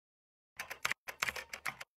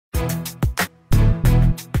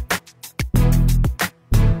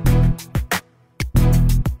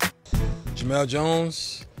Jamail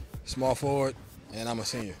Jones, small forward, and I'm a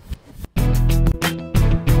senior.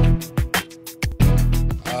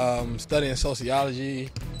 Studying sociology,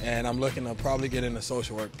 and I'm looking to probably get into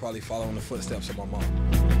social work, probably following the footsteps of my mom.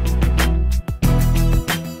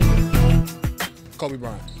 Kobe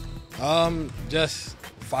Bryant. Just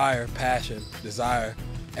fire, passion, desire,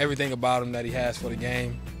 everything about him that he has for the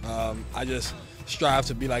game. I just strive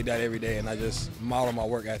to be like that every day, and I just model my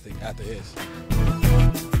work ethic after his.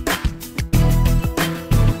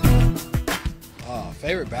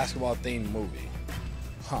 Favorite basketball-themed movie?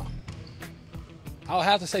 I would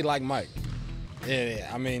have to say Like Mike. Yeah,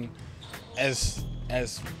 I mean, as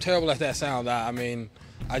terrible as that sounds, I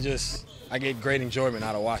get great enjoyment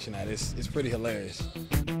out of watching that. It's pretty hilarious.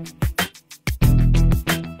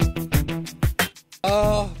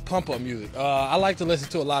 Pump-up music. I like to listen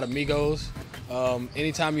to a lot of Migos.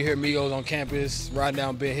 Anytime you hear Migos on campus, riding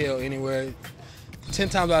down Ben Hill, anywhere, 10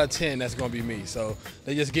 times out of 10, that's gonna be me. So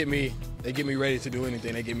they just get me ready to do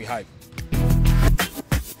anything. They get me hyped.